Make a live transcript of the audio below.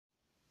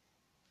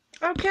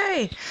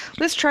Okay,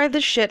 let's try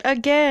this shit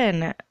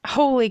again.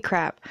 Holy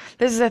crap.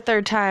 This is the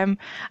third time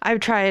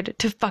I've tried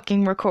to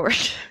fucking record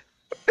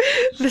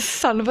this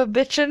son of a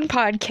bitchin'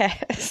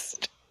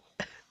 podcast.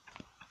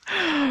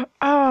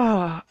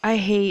 Oh,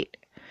 I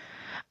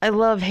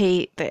love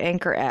hate the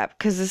Anchor app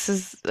because this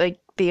is like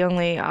the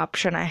only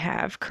option I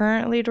have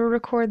currently to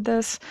record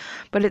this,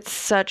 but it's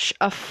such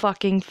a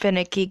fucking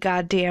finicky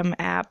goddamn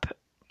app.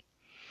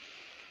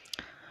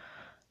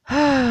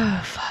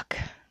 Fuck.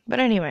 But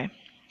anyway,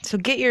 so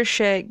get your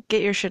shit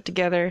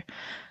together.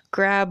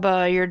 Grab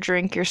your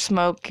drink, your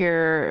smoke,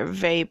 your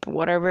vape,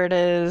 whatever it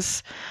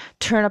is.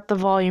 Turn up the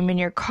volume in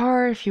your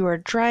car if you are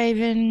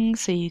driving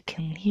so you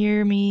can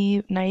hear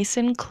me nice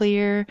and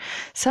clear.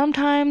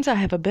 Sometimes I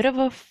have a bit of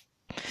a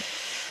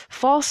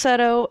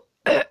falsetto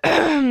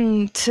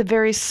to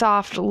very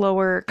soft,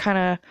 lower kind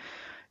of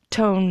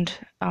toned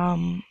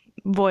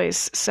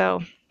voice.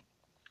 So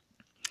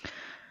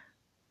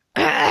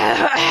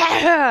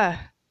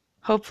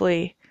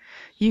hopefully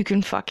you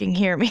can fucking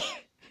hear me.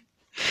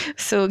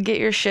 So get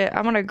your shit.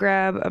 I'm gonna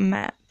grab a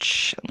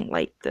match and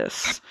light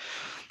this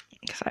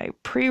because I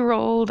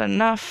pre-rolled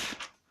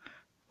enough.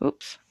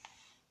 Oops.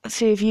 Let's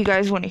see if you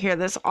guys want to hear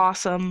this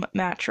awesome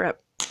match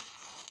rip.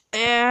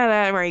 Yeah,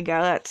 there we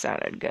go. That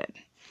sounded good.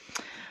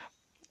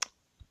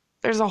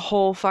 There's a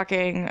whole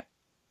fucking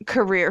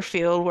career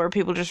field where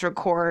people just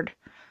record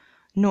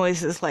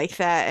noises like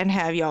that and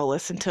have y'all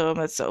listen to them.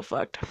 It's so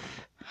fucked.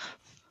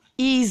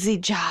 Easy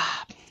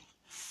job.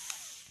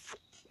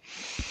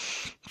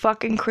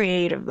 Fucking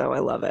creative, though. I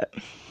love it.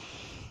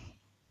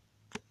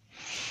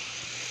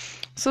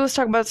 So let's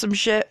talk about some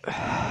shit.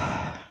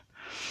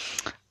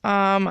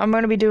 I'm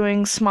going to be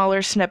doing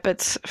smaller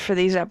snippets for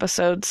these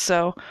episodes,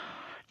 so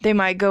they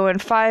might go in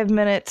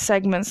 5-minute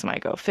segments,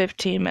 might go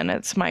 15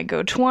 minutes, might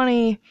go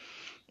 20.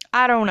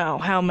 I don't know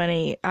how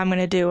many I'm going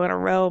to do in a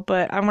row,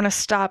 but I'm going to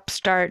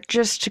start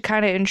just to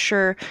kind of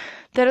ensure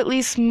that at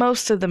least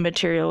most of the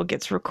material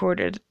gets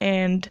recorded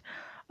and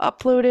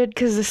uploaded,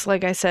 because this,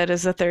 like I said,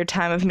 is the third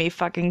time of me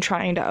fucking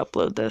trying to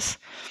upload this.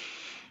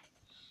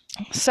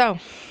 So,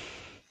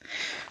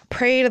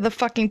 pray to the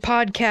fucking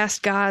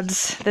podcast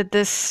gods that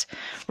this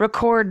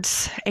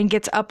records and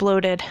gets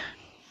uploaded,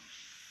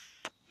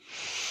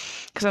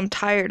 because I'm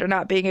tired of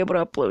not being able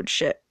to upload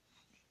shit.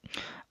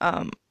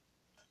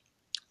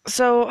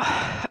 So,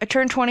 I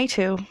turned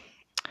 22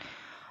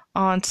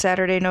 on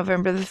Saturday,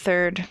 November the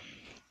 3rd,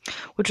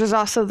 which was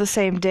also the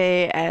same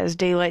day as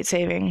daylight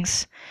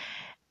savings.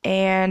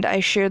 And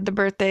I shared the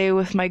birthday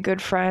with my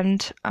good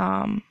friend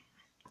and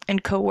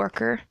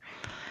coworker,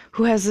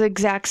 who has the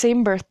exact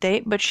same birth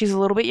date, but she's a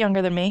little bit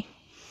younger than me.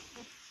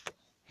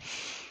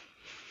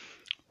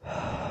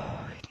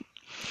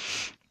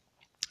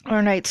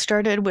 Our night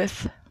started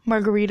with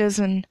margaritas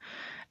and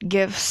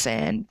gifts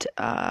and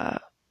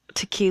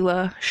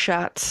tequila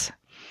shots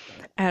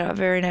at a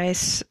very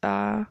nice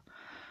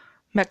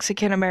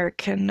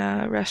Mexican-American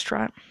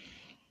restaurant.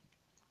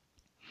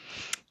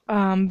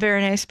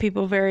 Very nice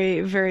people,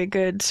 very, very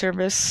good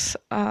service,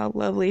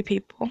 lovely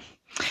people.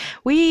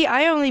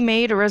 I only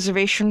made a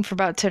reservation for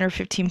about 10 or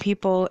 15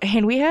 people,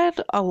 and we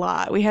had a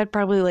lot. We had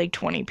probably like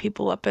 20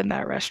 people up in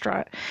that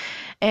restaurant,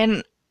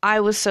 and I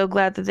was so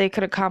glad that they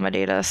could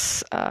accommodate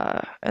us,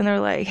 and they're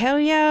like, hell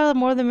yeah, the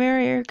more the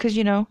merrier, because,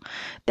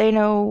 they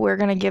know we're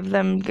going to give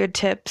them good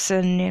tips,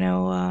 and,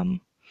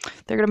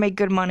 they're going to make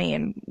good money,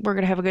 and we're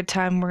going to have a good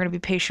time, we're going to be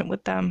patient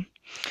with them.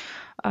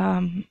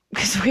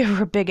 Because we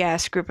were a big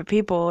ass group of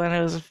people, and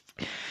it was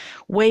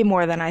way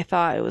more than I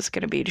thought it was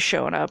going to be to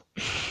showing up,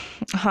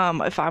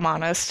 if I'm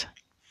honest.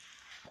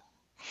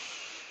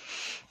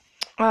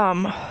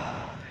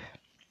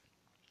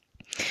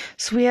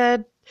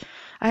 So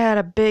I had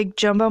a big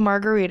jumbo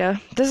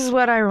margarita. This is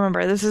what I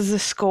remember. This is the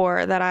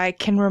score that I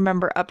can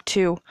remember up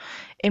to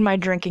in my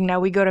drinking. Now,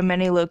 we go to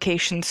many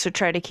locations to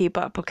try to keep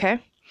up,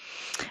 okay?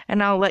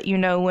 And I'll let you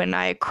know when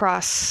I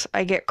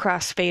get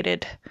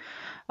cross-faded.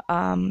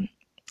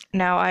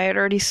 Now, I had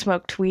already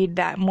smoked weed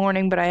that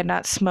morning, but I had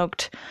not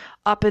smoked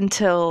up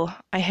until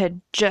I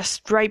had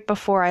just right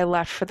before I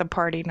left for the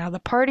party. Now, the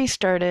party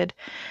started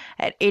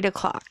at 8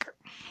 o'clock,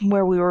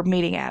 where we were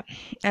meeting at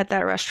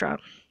that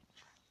restaurant.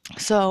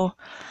 So,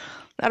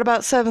 at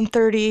about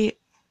 7:30,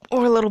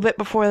 or a little bit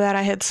before that,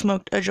 I had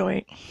smoked a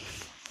joint.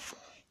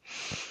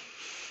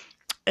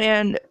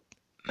 And,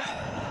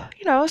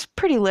 it was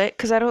pretty lit,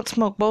 because I don't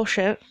smoke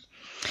bullshit.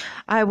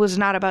 I was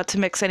not about to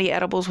mix any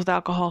edibles with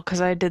alcohol,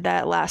 because I did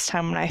that last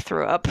time when I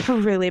threw up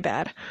really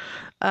bad.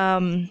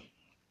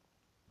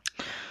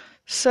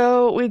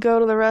 So we go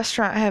to the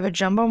restaurant. I have a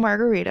jumbo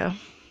margarita.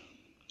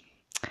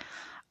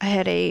 I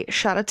had a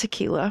shot of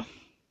tequila.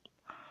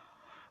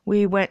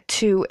 We went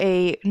to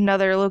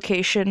another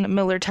location,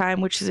 Miller Time,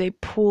 which is a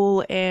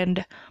pool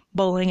and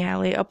bowling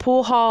alley. A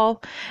pool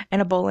hall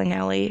and a bowling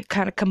alley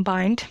kind of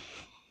combined.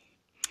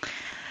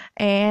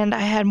 And I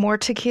had more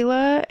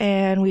tequila,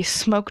 and we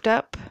smoked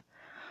up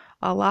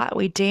a lot.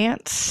 We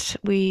danced.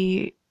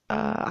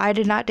 I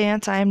did not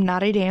dance. I am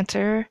not a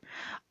dancer.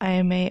 I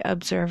am a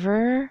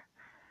observer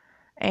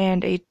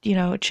and a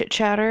chit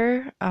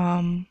chatter.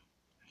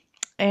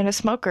 and a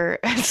smoker.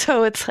 And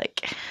so it's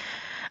like,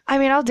 I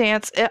mean, I'll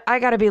dance. I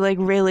gotta be like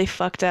really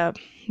fucked up.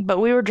 But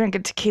we were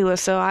drinking tequila,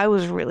 so I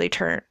was really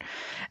turned.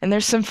 And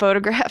there's some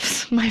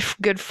photographs my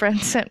good friend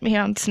sent me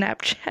on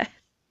Snapchat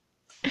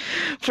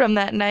from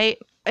that night.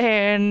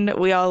 And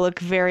we all look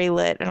very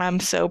lit. And I'm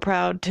so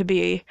proud to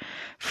be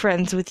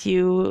friends with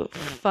you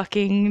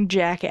fucking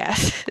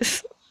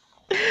jackasses.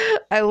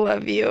 I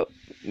love you.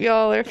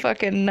 Y'all are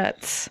fucking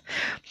nuts.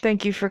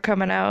 Thank you for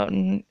coming out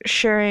and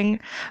sharing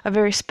a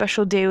very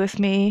special day with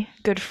me.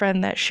 Good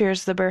friend that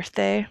shares the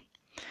birthday.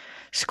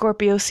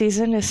 Scorpio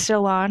season is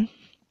still on.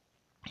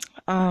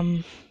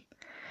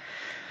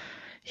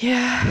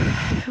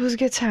 Yeah, it was a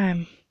good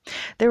time.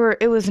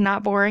 It was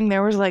not boring.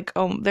 There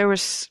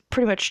was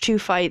pretty much 2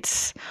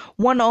 fights.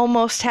 One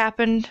almost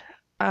happened,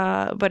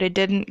 but it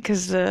didn't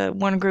because the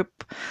one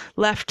group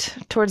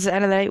left towards the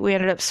end of the night. We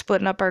ended up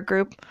splitting up our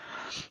group,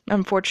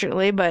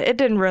 unfortunately, but it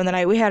didn't ruin the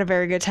night. We had a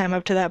very good time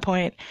up to that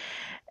point.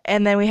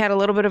 And then we had a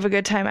little bit of a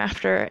good time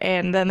after,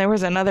 and then there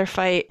was another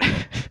fight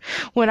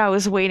when I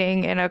was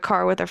waiting in a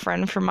car with a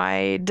friend for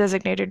my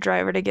designated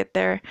driver to get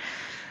there.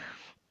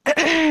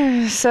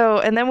 So,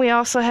 and then we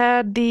also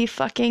had the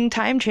fucking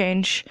time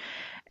change,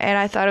 and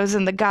I thought it was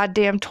in the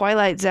goddamn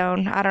Twilight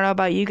Zone. I don't know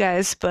about you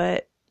guys,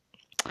 but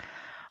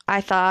I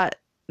thought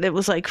it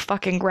was like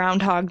fucking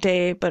Groundhog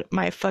Day, but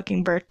my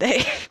fucking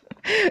birthday.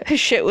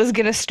 Shit was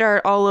gonna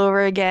start all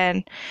over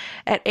again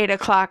at 8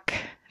 o'clock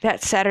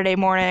that Saturday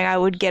morning. I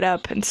would get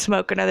up and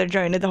smoke another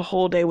joint, and the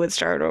whole day would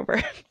start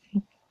over.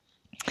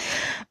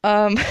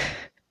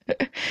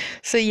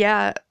 So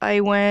yeah,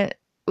 we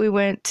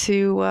went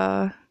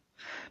to,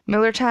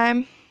 Miller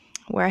Time,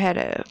 where I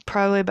had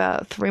probably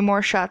about 3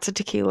 more shots of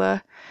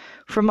tequila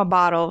from a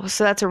bottle.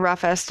 So that's a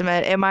rough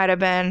estimate. It might have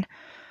been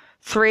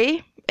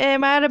 3. It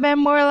might have been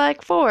more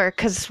like 4,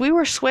 because we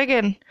were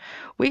swigging.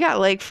 We got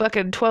like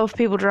fucking 12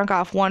 people drunk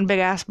off one big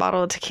ass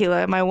bottle of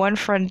tequila. My one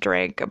friend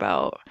drank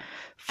about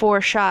 4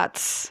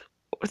 shots,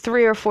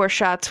 3 or 4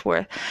 shots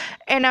worth.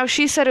 And now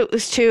she said it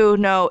was 2.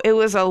 No, it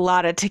was a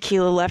lot of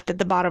tequila left at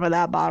the bottom of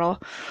that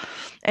bottle.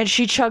 And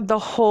she chugged the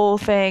whole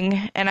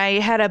thing. And I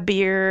had a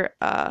beer,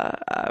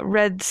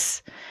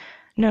 Reds,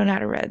 no,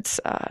 not a Reds,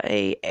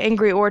 a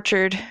Angry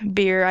Orchard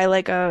beer. I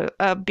like a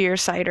beer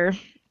cider.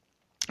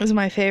 It was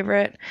my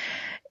favorite.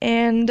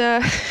 And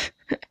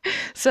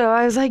so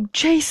I was like,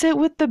 chase it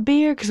with the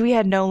beer, because we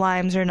had no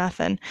limes or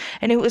nothing.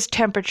 And it was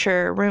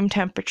room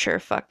temperature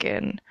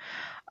fucking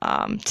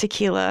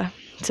tequila.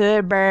 So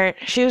it burnt.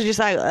 She was just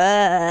like,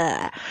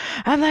 ugh.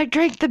 I'm like,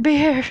 drink the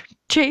beer.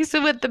 Chase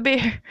it with the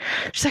beer.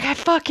 She's like, I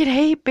fucking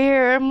hate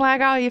beer. I'm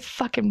like, oh, you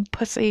fucking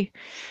pussy.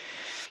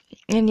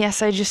 And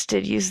yes, I just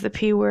did use the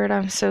P word.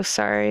 I'm so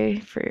sorry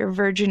for your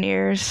virgin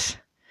ears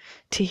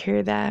to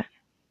hear that.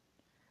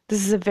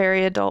 This is a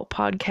very adult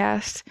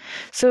podcast.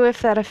 So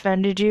if that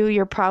offended you,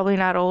 you're probably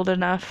not old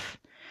enough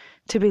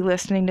to be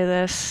listening to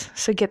this.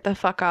 So get the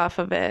fuck off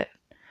of it.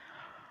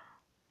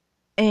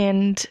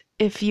 And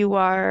if you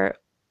are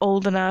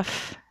old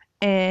enough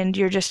and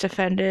you're just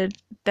offended,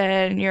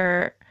 then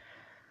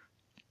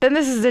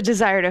this is the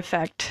desired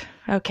effect.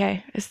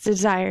 Okay, it's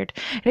desired.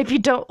 And if you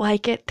don't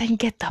like it, then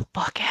get the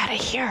fuck out of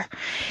here.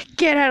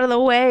 Get out of the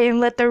way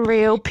and let the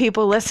real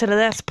people listen to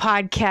this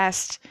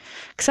podcast.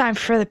 Because I'm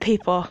for the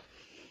people.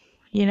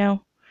 You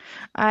know,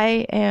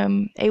 I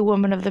am a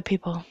woman of the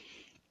people.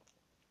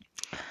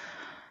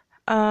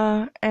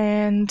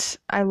 And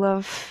I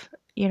love,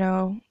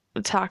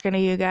 talking to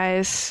you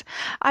guys.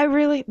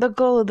 The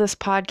goal of this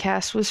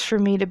podcast was for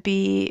me to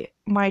be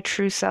my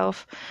true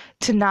self,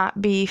 to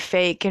not be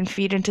fake and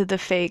feed into the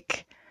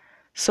fake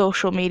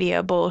social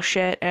media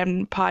bullshit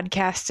and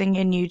podcasting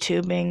and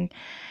YouTubing.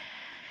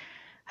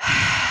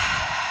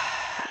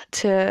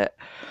 To,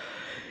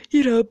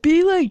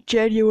 be like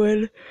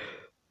genuine.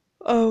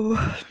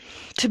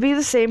 To be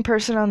the same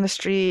person on the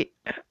street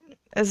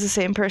as the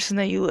same person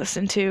that you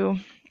listen to.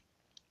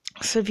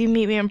 So if you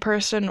meet me in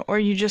person or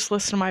you just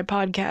listen to my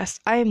podcast,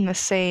 I am the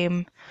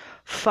same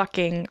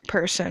fucking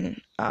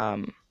person.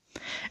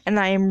 And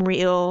I am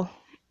real,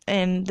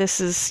 and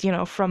this is,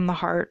 from the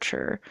heart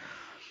or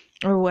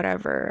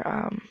whatever.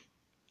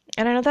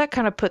 And I know that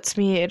kind of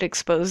it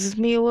exposes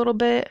me a little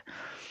bit,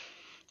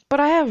 but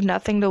I have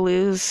nothing to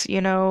lose,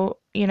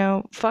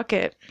 fuck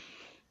it.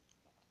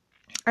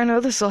 I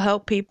know this will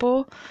help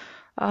people,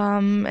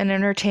 and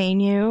entertain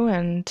you,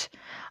 and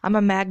I'm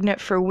a magnet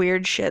for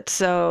weird shit,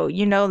 so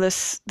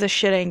this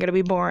shit ain't gonna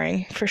be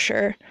boring, for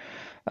sure.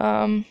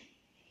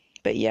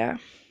 But yeah.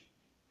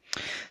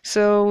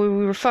 So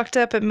we were fucked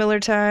up at Miller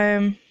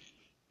Time,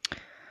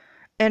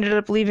 ended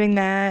up leaving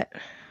that,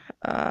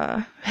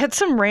 had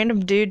some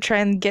random dude try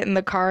and get in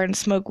the car and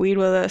smoke weed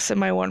with us in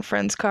my one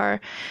friend's car.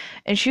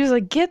 And she was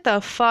like, get the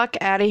fuck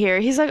out of here.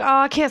 He's like, oh,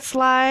 I can't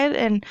slide.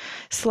 And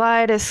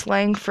slide is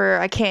slang for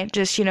I can't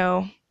just,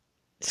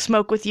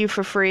 smoke with you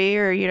for free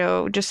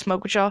or, just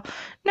smoke with y'all.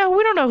 No,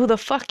 we don't know who the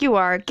fuck you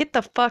are. Get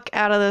the fuck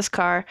out of this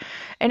car.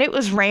 And it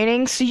was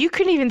raining, so you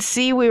couldn't even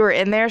see we were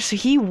in there. So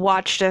he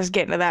watched us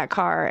get into that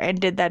car and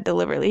did that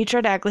deliberately. He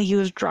tried to act like he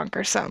was drunk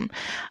or something.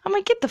 I'm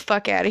like, get the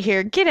fuck out of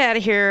here. Get out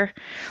of here,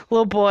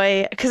 little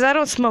boy. Because I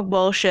don't smoke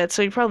bullshit,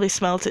 so he probably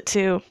smelt it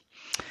too.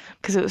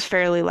 Because it was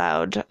fairly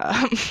loud.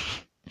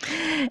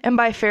 And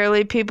by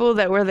fairly, people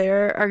that were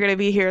there are going to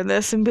be hearing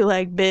this and be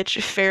like, bitch,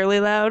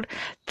 fairly loud.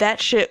 That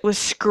shit was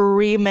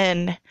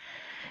screaming.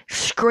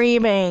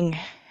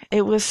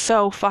 It was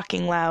so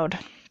fucking loud.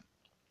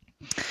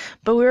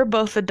 But we were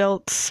both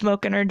adults,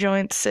 smoking our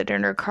joints, sitting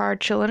in our car,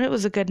 chilling. It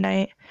was a good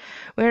night.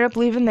 We ended up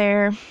leaving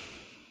there.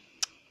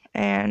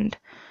 And,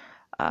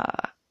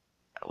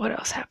 what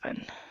else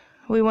happened?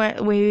 We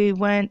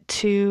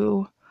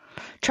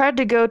tried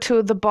to go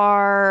to the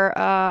bar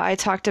I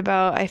talked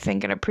about, I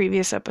think, in a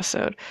previous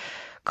episode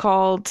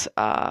called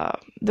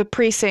The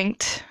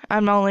Precinct.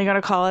 I'm only going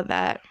to call it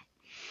that.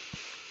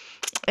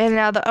 And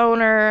now the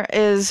owner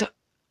is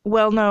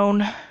well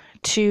known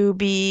to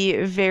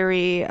be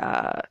very,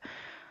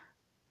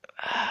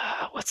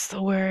 what's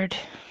the word?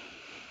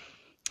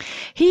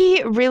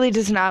 He really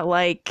does not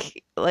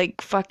like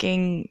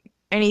fucking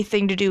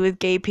anything to do with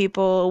gay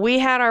people. We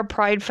had our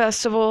Pride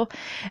Festival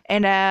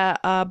and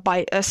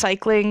a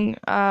cycling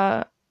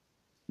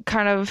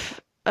kind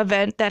of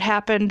event that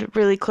happened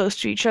really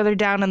close to each other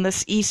down in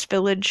this East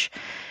Village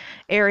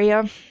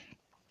area.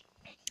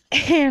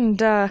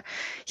 And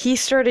he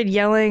started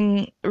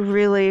yelling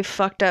really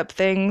fucked up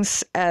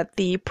things at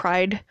the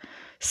Pride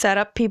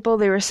setup people.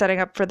 They were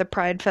setting up for the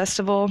Pride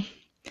Festival.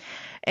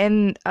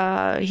 And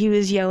he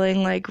was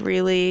yelling like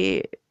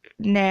really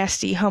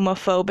nasty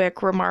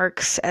homophobic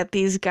remarks at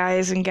these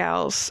guys and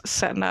gals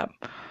setting up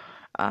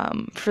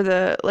for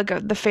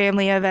the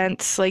family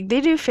events. Like,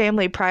 they do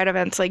family pride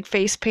events like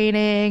face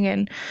painting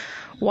and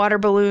water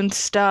balloon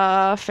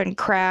stuff and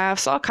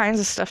crafts, all kinds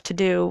of stuff to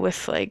do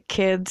with like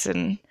kids.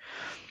 And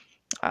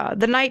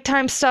the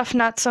nighttime stuff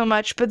not so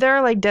much, but there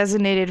are like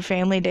designated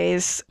family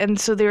days, and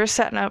so they were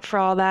setting up for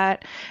all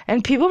that,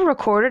 and people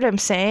recorded him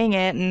saying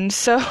it. And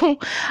so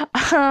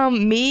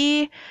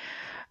me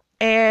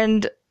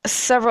and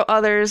several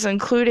others,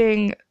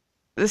 including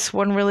this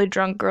one really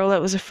drunk girl that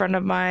was a friend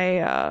of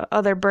my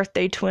other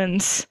birthday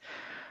twins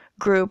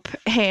group,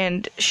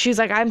 and she's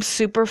like, I'm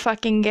super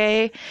fucking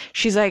gay.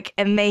 She's like,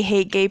 and they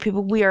hate gay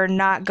people. We are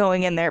not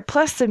going in there.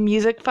 Plus the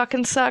music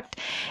fucking sucked,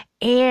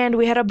 and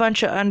we had a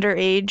bunch of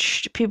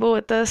underage people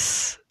with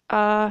us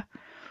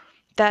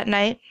that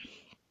night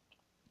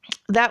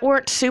that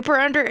weren't super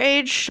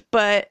underage,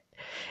 but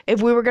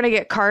if we were gonna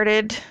get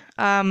carded,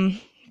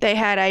 they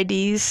had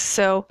IDs,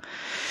 so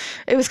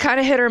it was kind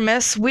of hit or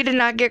miss. We did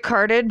not get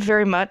carded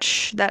very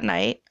much that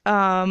night.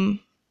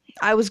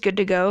 I was good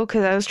to go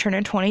because I was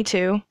turning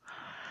 22.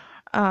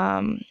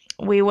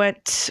 We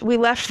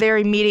left there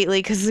immediately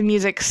because the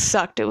music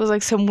sucked. It was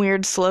like some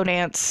weird slow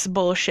dance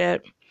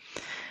bullshit.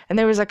 And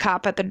there was a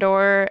cop at the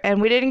door,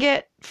 and we didn't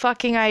get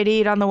fucking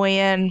ID'd on the way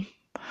in.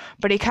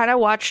 But he kind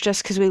of watched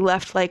us because we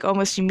left like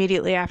almost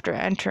immediately after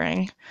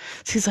entering.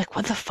 So he's like,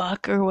 what the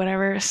fuck, or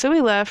whatever. So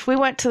we left. We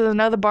went to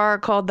another bar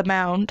called The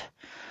Mound,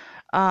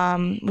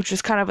 which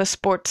is kind of a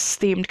sports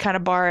themed kind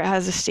of bar. It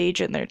has a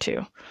stage in there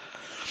too.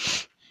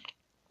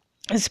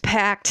 It's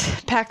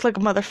packed like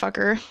a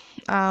motherfucker.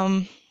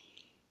 I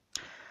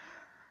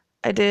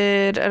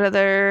did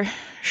another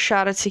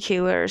shot of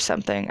tequila or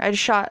something. I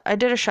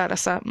did a shot of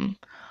something.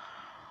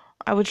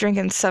 I was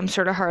drinking some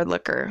sort of hard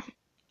liquor,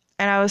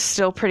 and I was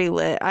still pretty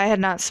lit. I had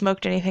not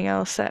smoked anything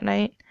else that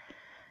night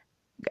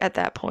at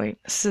that point.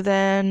 So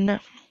then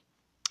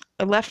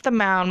I left the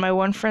Mound. My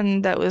one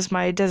friend that was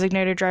my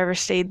designated driver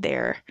stayed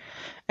there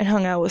and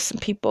hung out with some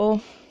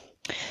people.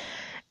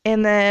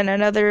 And then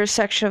another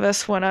section of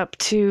us went up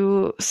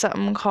to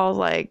something called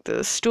like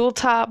the Stool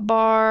Top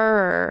Bar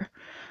or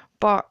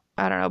bar,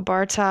 I don't know,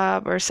 Bar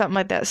Top or something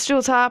like that.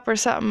 Stool Top or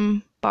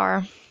something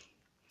bar.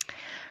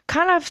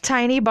 Kind of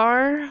tiny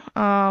bar.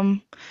 I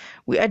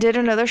did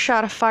another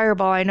shot of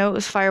Fireball. I know it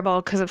was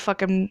Fireball because it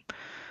fucking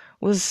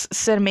was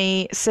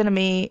cinnamony.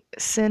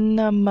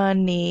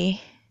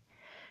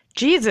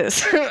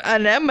 Jesus,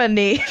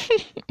 anemone.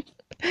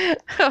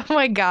 Oh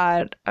my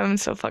god, I'm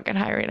so fucking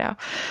high right now.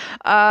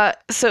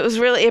 So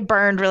it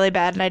burned really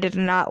bad, and I did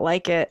not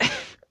like it.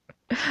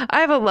 I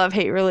have a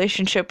love-hate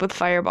relationship with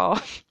Fireball.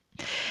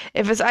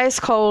 If it's ice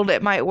cold,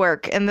 it might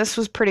work, and this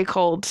was pretty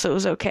cold, so it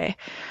was okay.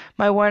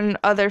 My one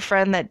other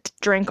friend that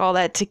drank all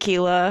that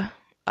tequila,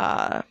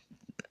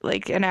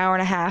 like an hour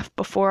and a half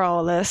before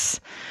all this,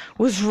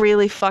 was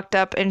really fucked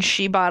up, and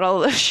she bought all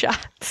those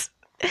shots.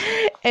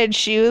 And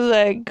she was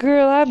like,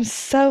 girl, I'm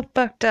so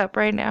fucked up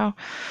right now.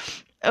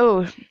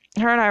 Oh,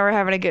 her and I were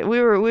having we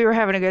were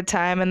having a good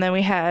time, and then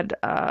we had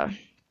a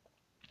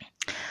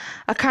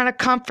kind of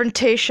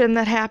confrontation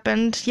that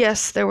happened.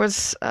 Yes, there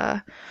was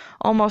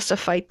almost a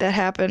fight that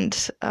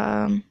happened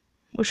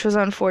which was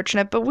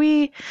unfortunate. But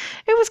it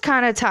was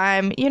kind of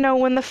time.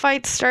 When the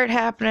fights start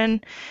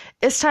happening,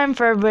 it's time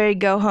for everybody to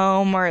go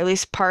home or at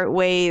least part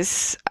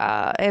ways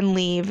and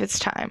leave. It's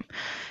time.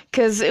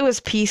 Because it was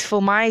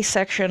peaceful. My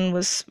section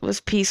was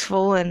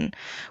peaceful, and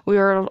we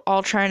were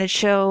all trying to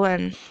chill.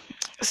 And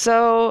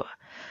so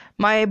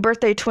my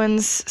birthday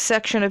twins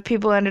section of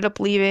people ended up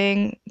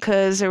leaving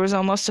because there was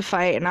almost a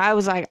fight. And I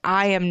was like,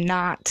 I am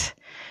not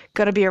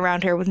going to be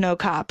around here with no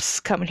cops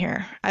coming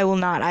here. I will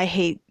not.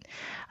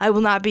 I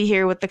will not be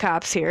here with the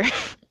cops here.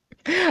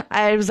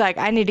 I was like,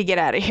 I need to get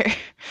out of here.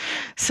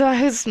 So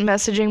I was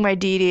messaging my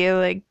Dee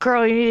like,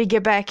 girl, you need to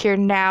get back here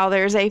now.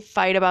 There's a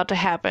fight about to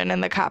happen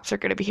and the cops are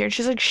going to be here. And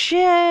she's like,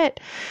 shit.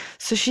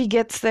 So she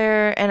gets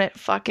there and it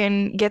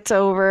fucking gets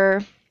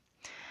over.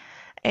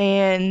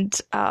 And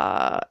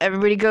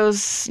everybody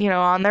goes,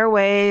 on their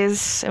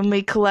ways. And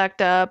we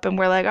collect up and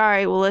we're like, all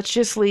right, well, let's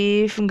just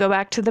leave and go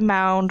back to the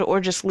mound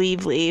or just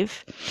leave.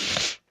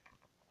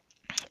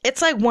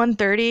 It's like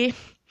 1:30.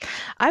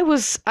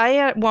 I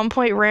at one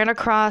point ran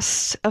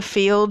across a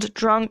field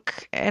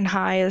drunk and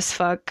high as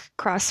fuck,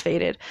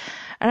 crossfaded.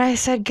 And I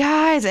said,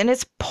 guys, and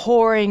it's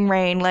pouring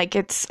rain, like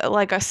it's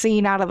like a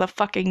scene out of the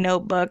fucking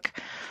Notebook.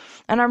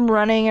 And I'm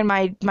running in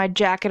my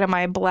jacket and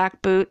my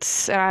black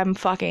boots, and I'm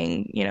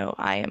fucking,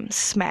 I am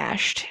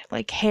smashed,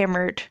 like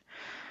hammered,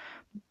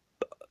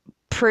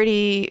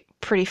 pretty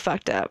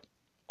fucked up.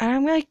 And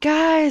I'm like,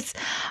 guys,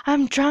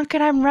 I'm drunk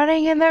and I'm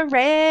running in the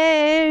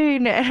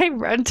rain. And I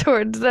run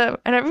towards them.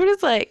 And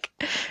everybody's like,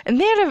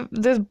 and they had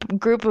this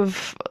group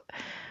of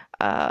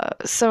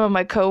some of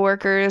my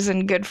coworkers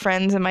and good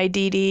friends and my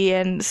Dee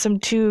and some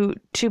two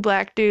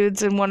black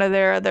dudes and one of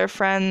their other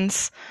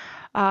friends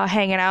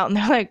hanging out. And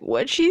they're like,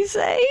 what'd she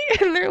say?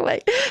 And they're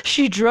like,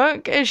 she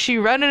drunk and she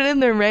running in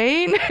the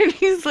rain? And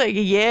he's like,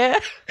 yeah.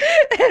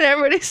 And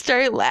everybody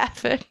started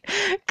laughing.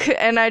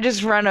 And I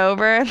just run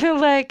over and they're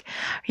like,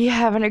 are you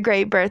having a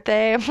great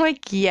birthday? I'm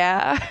like,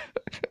 yeah.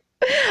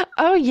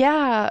 Oh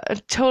yeah.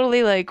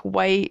 Totally like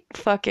white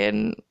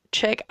fucking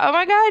chick. Oh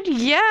my god,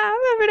 yeah,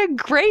 I'm having a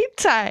great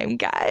time,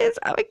 guys.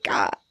 Oh my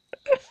god.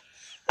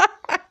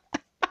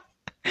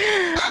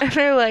 And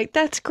they're like,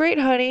 that's great,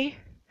 honey.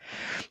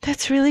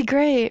 That's really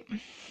great.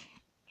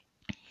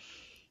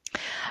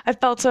 I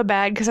felt so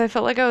bad because I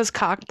felt like I was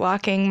cock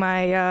blocking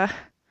my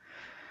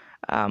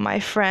my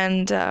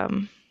friend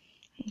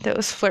that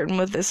was flirting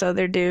with this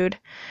other dude.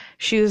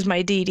 She was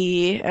my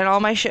DD, and all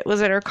my shit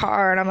was in her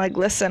car, and I'm like,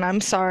 listen,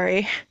 I'm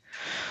sorry,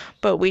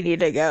 but we need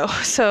to go.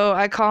 So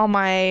I call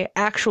my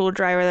actual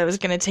driver that was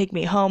going to take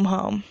me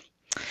home.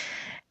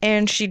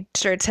 And she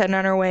starts heading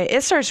on her way.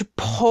 It starts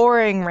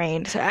pouring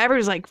rain. So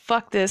everybody's like,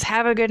 fuck this.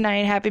 Have a good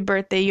night. Happy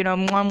birthday.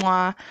 Mwah,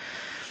 mwah.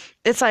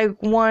 It's like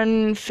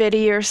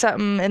 1:50 or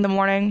something in the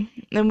morning.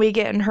 Then we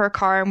get in her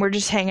car and we're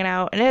just hanging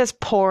out. And it is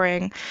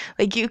pouring.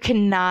 Like, you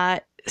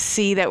cannot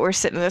see that we're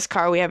sitting in this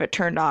car. We have it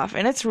turned off.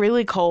 And it's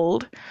really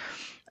cold.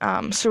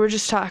 So we're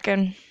just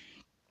talking.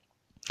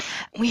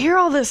 We hear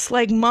all this,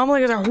 like,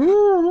 mumbling. And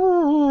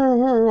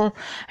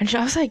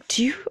I was like,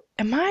 do you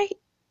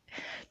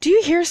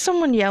hear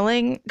someone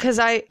yelling? Because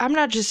I'm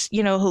not just,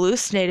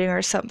 hallucinating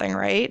or something,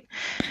 right?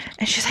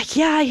 And she's like,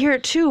 yeah, I hear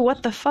it too.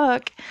 What the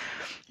fuck?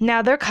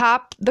 Now, the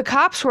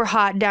cops were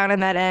hot down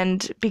in that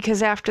end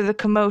because after the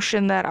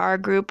commotion that our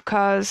group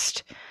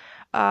caused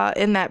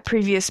in that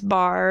previous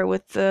bar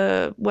with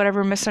the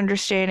whatever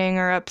misunderstanding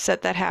or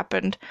upset that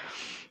happened,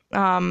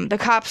 the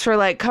cops were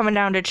like coming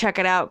down to check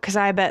it out because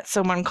I bet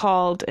someone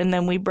called and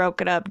then we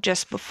broke it up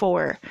just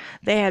before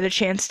they had a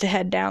chance to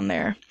head down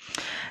there.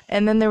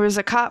 And then there was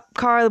a cop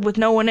car with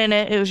no one in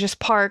it. It was just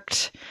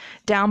parked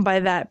down by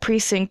that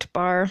precinct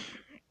bar,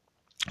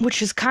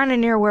 which is kind of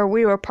near where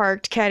we were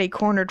parked,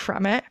 catty-cornered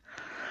from it.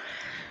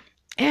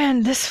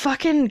 And this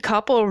fucking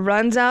couple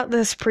runs out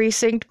this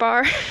precinct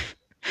bar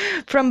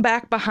from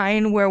back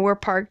behind where we're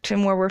parked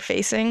and where we're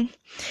facing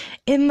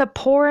in the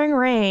pouring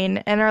rain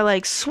and are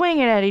like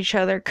swinging at each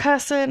other,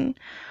 cussing,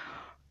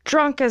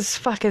 drunk as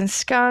fucking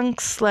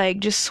skunks, like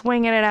just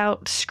swinging it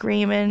out,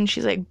 screaming.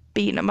 She's like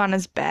beating him on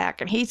his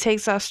back and he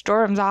takes off,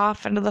 storms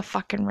off into the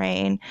fucking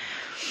rain.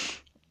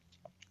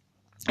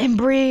 And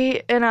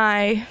Bree and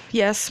I,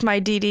 yes, my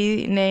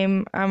DD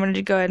name, I'm going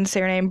to go ahead and say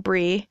her name,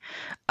 Bree.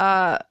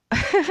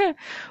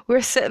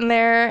 We're sitting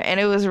there and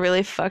it was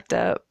really fucked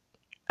up.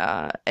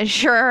 And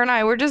her and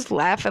I were just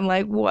laughing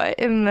like, what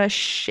in the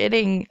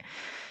shitting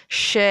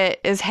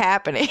shit is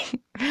happening?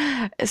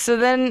 So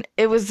then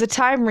it was the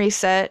time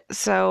reset.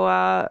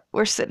 So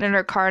we're sitting in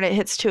her car and it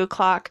hits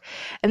 2:00.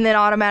 And then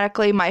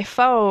automatically my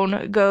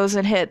phone goes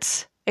and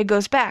it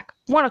goes back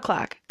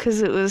 1:00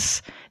 because it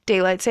was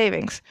daylight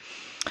savings.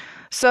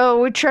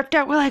 So we tripped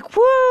out. We're like,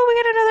 woo,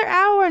 we got another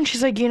hour. And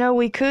she's like,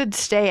 we could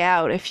stay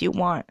out if you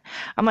want.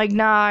 I'm like,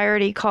 nah, I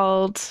already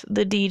called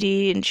the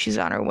DD and she's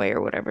on her way or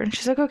whatever. And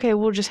she's like, okay,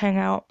 we'll just hang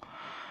out.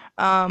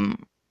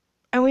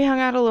 And we hung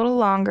out a little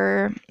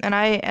longer and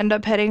I end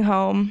up heading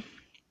home.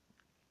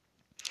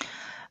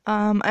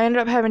 I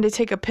ended up having to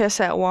take a piss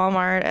at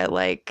Walmart at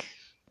like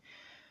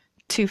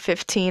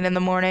 2:15 in the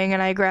morning,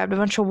 and I grabbed a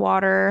bunch of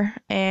water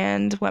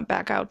and went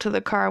back out to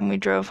the car, and we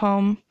drove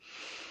home.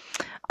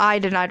 I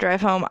did not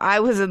drive home. I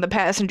was in the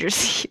passenger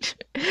seat,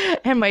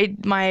 and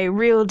my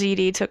real Dee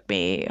Dee took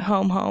me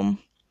home.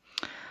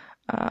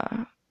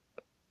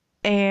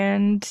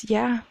 And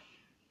yeah,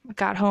 I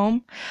got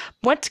home.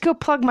 Went to go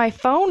plug my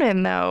phone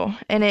in though,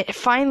 and it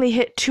finally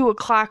hit 2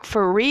 o'clock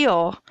for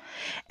real.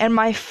 And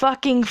my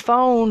fucking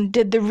phone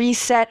did the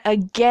reset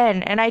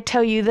again. And I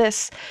tell you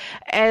this,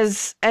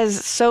 as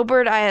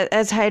sobered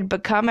as I had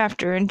become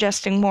after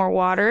ingesting more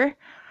water,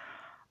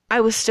 I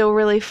was still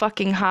really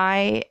fucking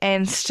high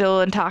and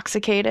still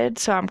intoxicated,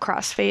 so I'm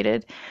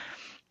crossfaded.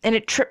 And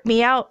it tripped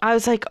me out. I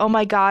was like, oh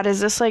my God, is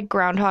this like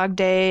Groundhog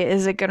Day?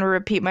 Is it gonna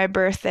repeat my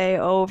birthday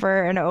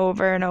over and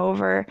over and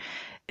over?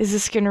 Is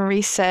this gonna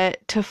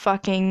reset to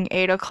fucking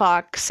 8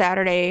 o'clock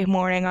Saturday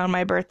morning on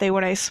my birthday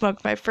when I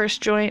smoked my first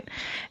joint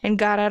and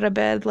got out of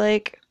bed?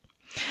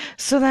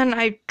 So then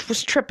I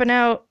was tripping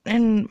out,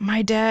 and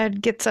my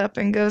dad gets up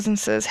and goes and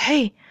says,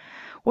 hey,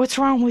 what's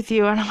wrong with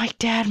you? And I'm like,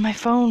 Dad, my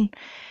phone,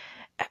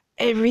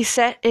 it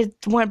reset, it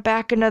went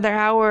back another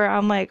hour.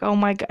 I'm like, oh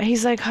my God.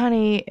 He's like,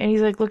 honey, and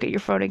he's like, look at your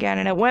phone again.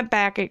 And it went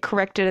back, it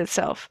corrected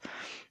itself.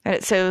 And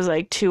it said it was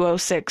like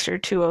 206 or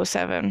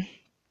 207.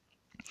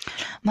 I'm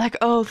like,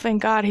 oh,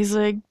 thank God. He's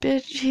like,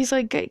 bitch, he's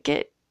like, get,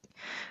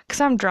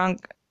 because I'm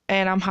drunk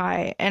and I'm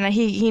high. And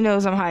he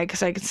knows I'm high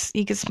because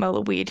he can smell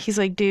the weed. He's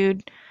like,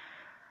 dude,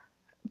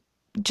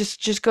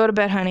 just go to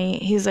bed, honey.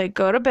 He's like,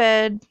 go to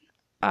bed.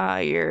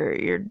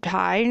 You're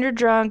high and you're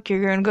drunk.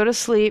 You're gonna go to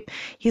sleep.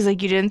 He's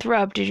like, you didn't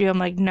throw up, did you? I'm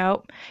like,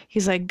 nope.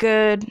 He's like,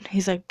 good.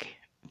 He's like,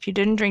 if you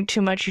didn't drink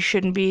too much, you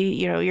shouldn't be,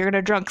 you're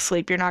gonna drunk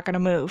sleep. You're not gonna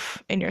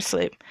move in your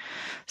sleep.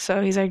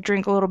 So he's like,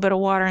 drink a little bit of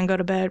water and go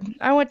to bed.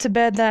 I went to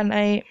bed that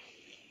night.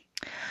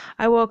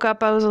 I woke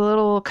up, I was a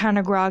little kind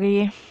of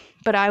groggy,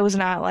 but I was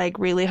not like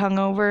really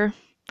hungover.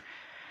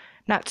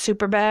 Not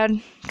super bad,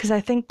 because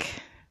I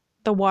think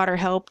the water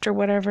helped or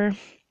whatever.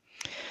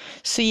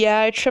 So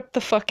yeah, I tripped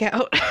the fuck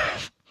out.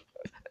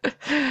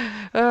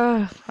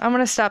 I'm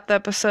gonna stop the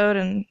episode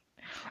and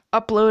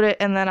upload it,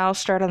 and then I'll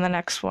start on the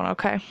next one,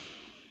 okay?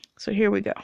 So here we go.